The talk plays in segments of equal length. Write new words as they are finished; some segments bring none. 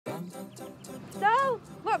So,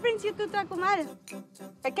 what brings you to Tacumal?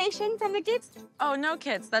 Vacation from the kids? Oh, no,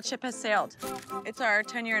 kids. That ship has sailed. It's our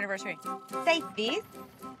 10-year anniversary. Say this,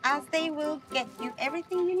 as they will get you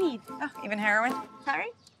everything you need. Oh, even heroin? Sorry?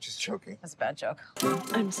 Just joking. That's a bad joke.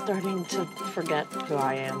 I'm starting to forget who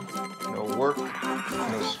I am. No work,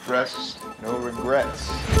 no stress, no regrets.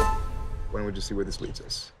 When would you see where this leads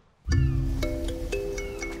us?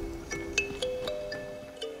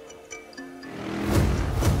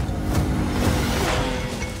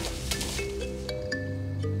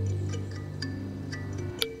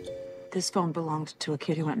 This phone belonged to a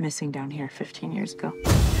kid who went missing down here 15 years ago.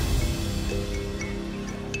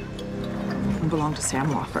 It belonged to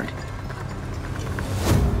Sam Wofford.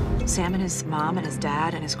 Sam and his mom and his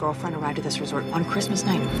dad and his girlfriend arrived at this resort on Christmas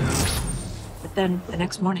night. But then, the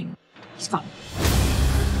next morning, he's gone.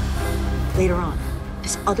 Later on,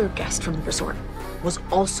 this other guest from the resort was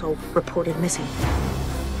also reported missing.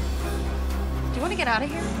 Do you want to get out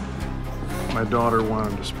of here? My daughter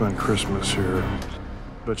wanted to spend Christmas here,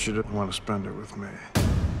 but she didn't want to spend it with me.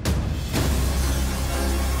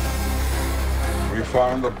 We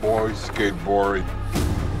found a boy skateboarding.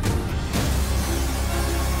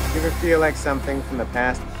 You ever feel like something from the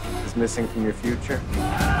past is missing from your future?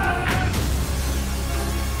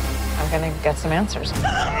 I'm gonna get some answers.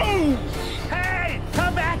 Hey,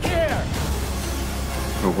 come back here!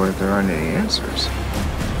 But what if there aren't any answers?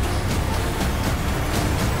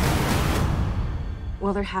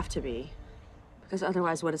 Well, there have to be. Because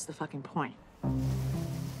otherwise, what is the fucking point?